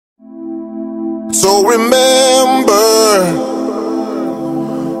So remember,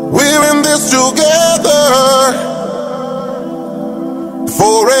 we're in this together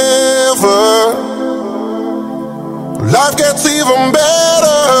forever. Life gets even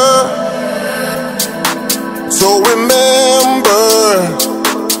better. So remember,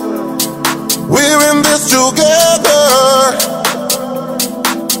 we're in this together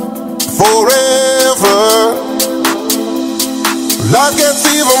forever. Life gets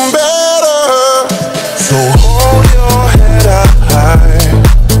even better. So hold your head up high.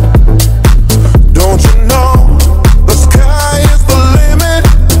 Don't you know the sky is the limit?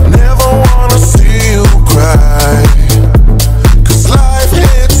 Never wanna see you cry, 'cause life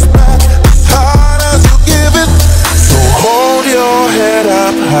hits back as hard as you give it. So hold your head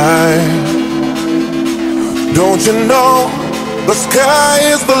up high. Don't you know the sky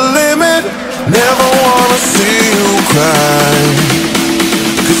is the limit? Never wanna see you cry,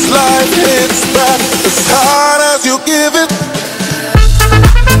 'cause life hits back as hard as you give it.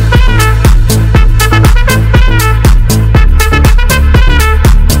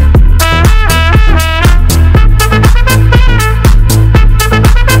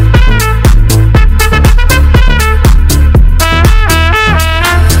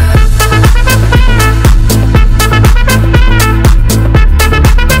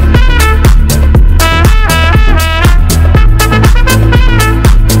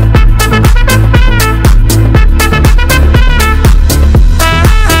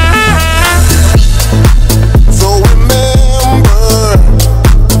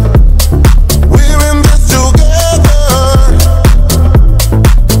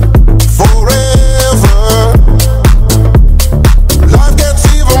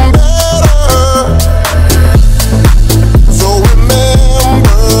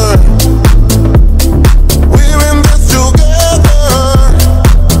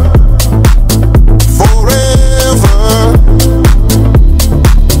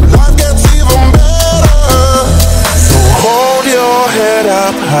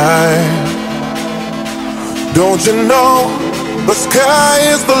 Don't you know the sky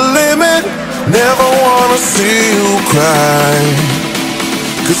is the limit? Never wanna see you cry,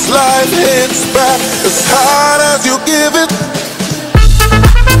 'cause life hits back as hard as you give it.